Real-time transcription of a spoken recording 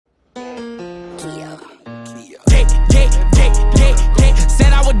Said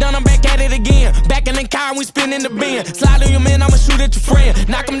I was done, I'm back at it again. Back in the car and we spinning the bin. Slide on your man, I'ma shoot at your friend.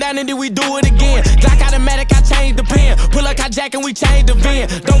 Knock him down and then we do it again. Glock automatic, I change the pin. Pull up hijack and we change the VIN.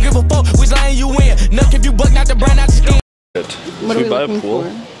 Don't give a fuck which lane you in. Nuck if you buck, not the brand out the skin. What are we looking for?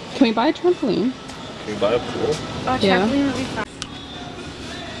 Can we buy a trampoline? Can we buy a pool? Oh, yeah. Trampoline would be fun.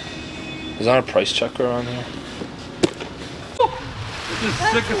 Is there a price checker on here? This is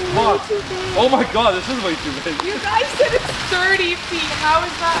sick as fuck. Oh my god, this is way too big. You guys said it's 30 feet. How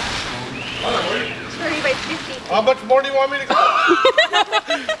is that? 30 by 50. How much more do you want me to go?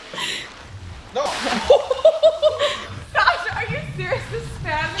 No. Sasha, are you serious? This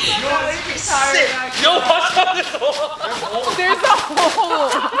span is like sick. Yo, watch out this hole. There's a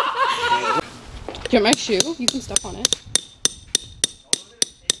hole. Get my shoe. You can step on it.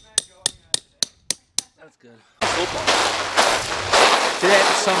 That's good. Today at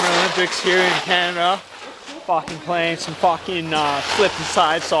the Summer Olympics here in Canada, fucking playing some fucking slip and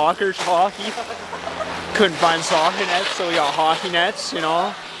slide soccer, hockey. Couldn't find soccer nets, so we got hockey nets, you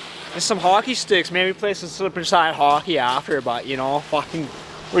know. And some hockey sticks. Maybe play some slip and slide hockey after, but you know, fucking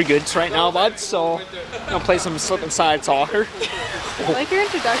we're good right now, bud. So gonna play some slip and slide soccer. I like your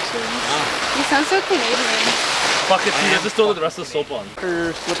introduction. You sound so Canadian. Fuck it, dude. Just throw the rest of the soap on.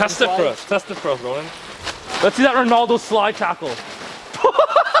 Test it for us. Test it for us, Ronan. Let's see that Ronaldo slide tackle.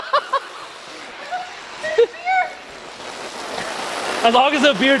 As long as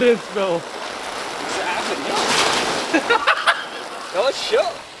the beer didn't spill. Oh,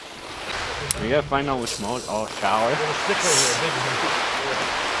 sure. We gotta find out which mode. Oh, shower.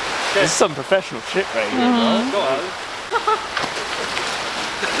 This is some professional shit right here, bro. Go on.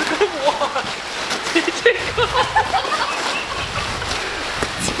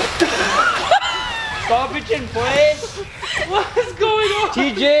 Stop it and play. What is going on?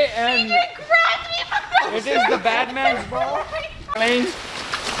 TJ and it is the bad man's ball. I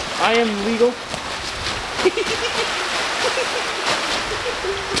am legal.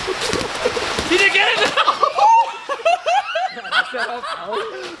 Did you get it?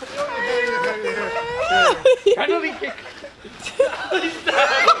 Penalty kick.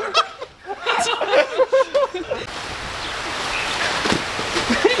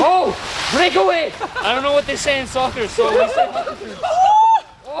 Oh, breakaway! I don't know what they say in soccer, so we say.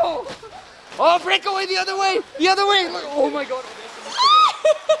 Oh, oh, breakaway the other way! The other way! Look, oh my god!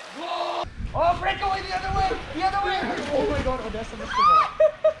 Oh, breakaway the other way! The other way! Oh my god! Odessa missed the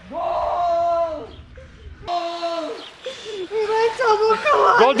ball. Goal! Goal!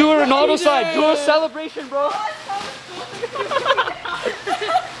 Go do a Ronaldo side. Do a celebration, bro.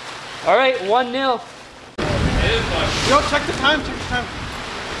 All right, 1-0. Yo, check the time. Check the time.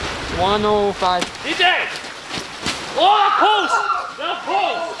 1:05. DJ! Oh, that post! That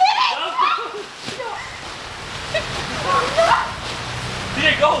post!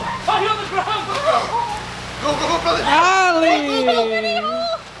 DJ, go! Oh, you're on the ground! Go, brother. Ali!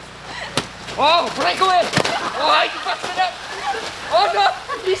 Oh, breakaway! Oh, he fucks it up! Oh no,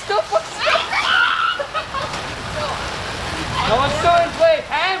 he still fucks it up! No one's still in play.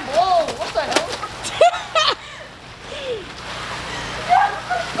 Handball! What the hell?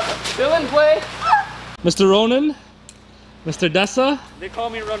 Still in play. Mr. Ronan, Mr. Dessa, They call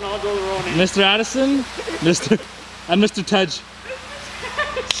me Ronaldo Ronan. Mr. Addison, and Mr. Tej.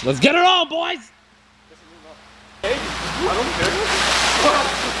 Let's get it on, boys! I don't care.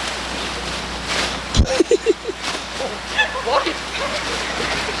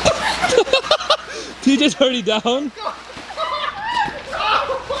 TJ's already down.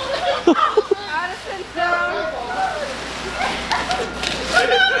 Addison down.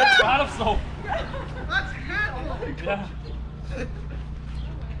 Out of soap. Yeah.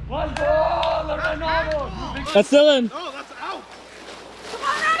 One goal, Ronaldo. That's still in. No, that's out. Come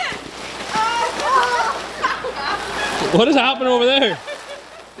on, Addison. What is happening over there?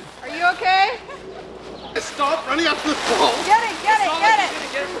 Are you okay? Stop running after the ball. Get it.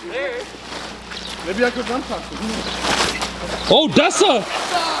 Maybe I could run faster. Oh, Dessa!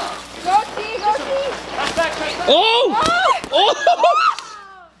 Go T. Oh! Oh!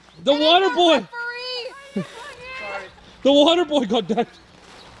 The water boy! The water boy got dead.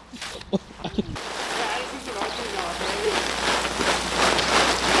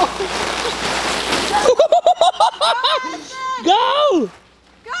 Go!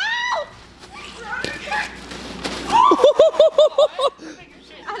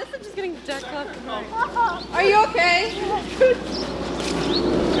 Addison's just getting jacked up. Are you okay?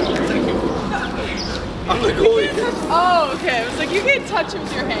 I'm the goalie. Oh, okay. I was like, you can't touch him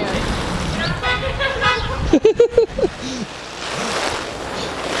with your hand.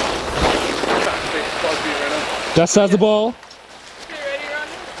 Jess has the ball. You ready, Ron?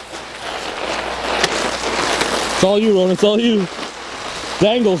 It's all you, Ronan. It's all you.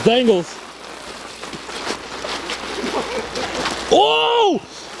 Dangles, dangles. Oh!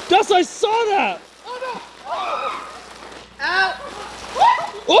 Jess, I saw that! Oh no! Ow!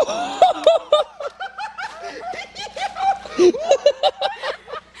 Oh!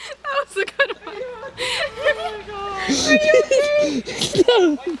 That was a good one. Oh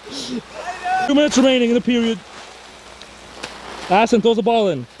my god. 2 minutes remaining in the period. Addison throws the ball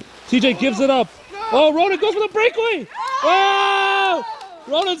in. TJ gives it up. Oh, Ronan goes for the breakaway. Oh!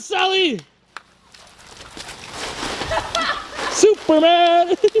 Ronan Sally. Superman.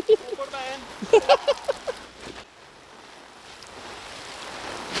 Ronan,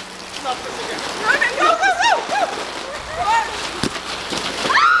 go, go, go!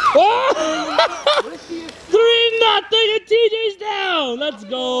 Oh! 3-0 and TJ's down. Let's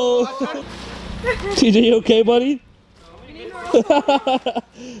go. TJ, you okay, buddy?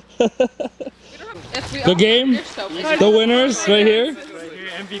 The game, the winners right here.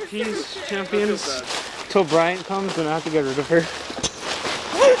 MVPs, champions. Till Bryant comes, then I have to get rid of her.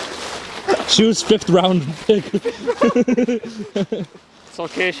 She was 5th round pick. It's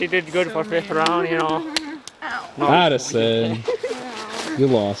okay, she did good for 5th round, you know. Addison, you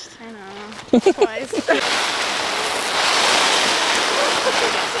lost. Twice.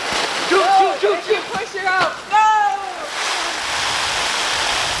 Shoot, push her out. Go!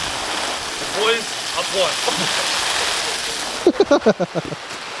 Boys, up one.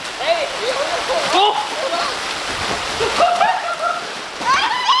 Hey, Oh!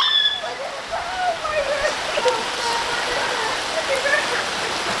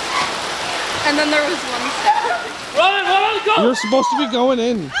 And then there was one step. Run, go! You're supposed to be going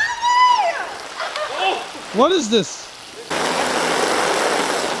in. What is this?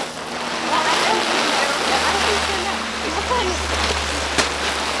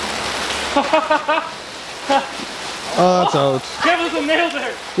 Oh, that's out. Careful, there's a nail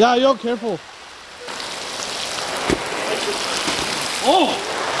there. Yeah, yo, careful. Oh!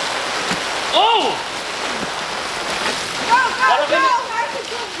 Oh!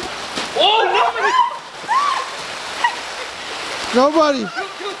 Oh, Nobody.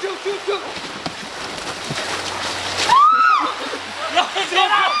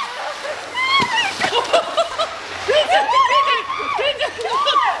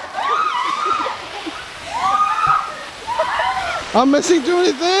 I'm missing too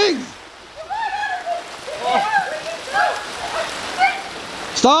many things.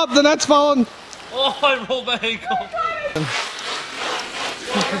 Stop, the net's falling. Oh, I rolled my ankle.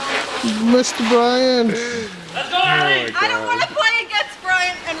 Mr. Brian. Let's go, Ellie! I don't want to play against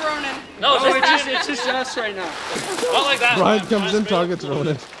Brian and Ronan. No, It's just us right now. not like that. Brian comes in, targets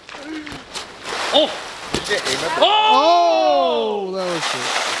Ronan. Oh! Oh, that was good.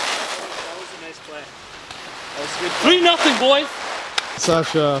 That was a nice play. That was good. 3-0, boys.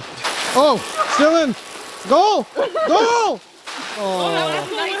 Sasha. Oh, still in. Goal! Goal! Oh.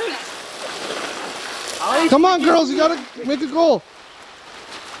 Come on, girls, you gotta make a goal.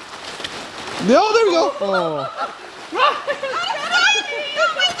 Oh, there we go. Oh.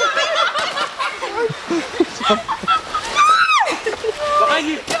 Behind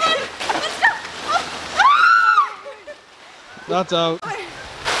you. That's out.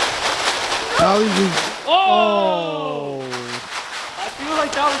 Allie, Oh! I feel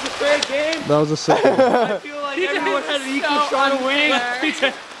like that was a fair game. that was a sick one. I feel like everyone had an equal shot of winning.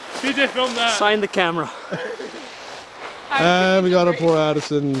 PJ, film that. Sign the camera. And we got a poor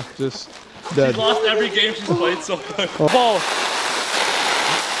Addison just dead. She's lost every game she's played so far. Ball.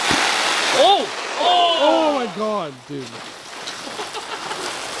 Oh! Oh! Oh my god, dude.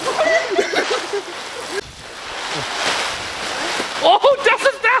 Oh,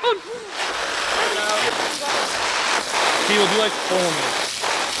 Dustin's down! He will be like 4 minutes.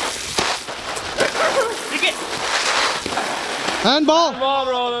 Take it! Handball. Come on,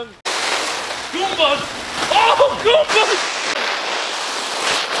 Ronan. Goombas! Oh, Goombas!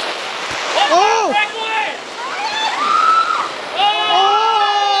 Oh! Breakaway!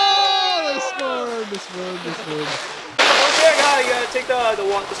 Oh! They scored. They scored. They scored. You gotta take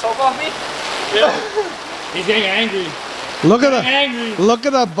the soap off me? Yeah. He's getting angry. Look at that. Angry. Look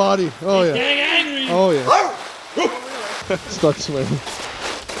at that body. Oh yeah. Getting angry. Oh yeah. Start swimming.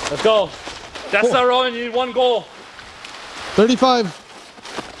 Let's go. That's not Ronan. You need 1 goal. 35.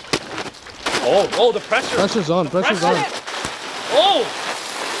 Oh, the pressure. Pressure's on. Pressure's on. Oh!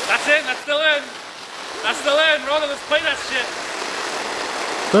 That's it. That's still in. That's still in. Ronan, let's play that shit.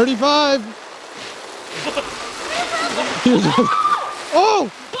 35. Oh!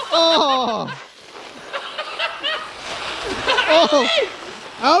 Oh! Oh!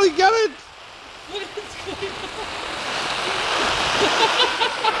 Allie, get it! What is going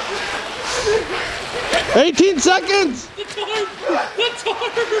on? 18 seconds! The tarp! The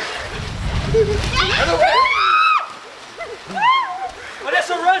tarp!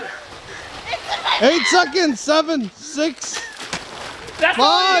 Vanessa, run! 8 seconds! 7, 6, That's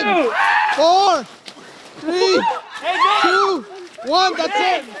 5, on you! 4, 3, 2, 1. That's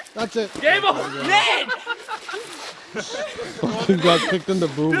it! That's it. Game over! Ned! You got kicked in the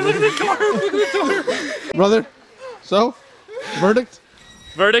boob. Look at the tarp! Look at the tarp! Brother, so, verdict?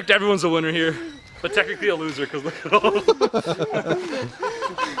 Verdict, everyone's a winner here. But technically a loser, because look at all.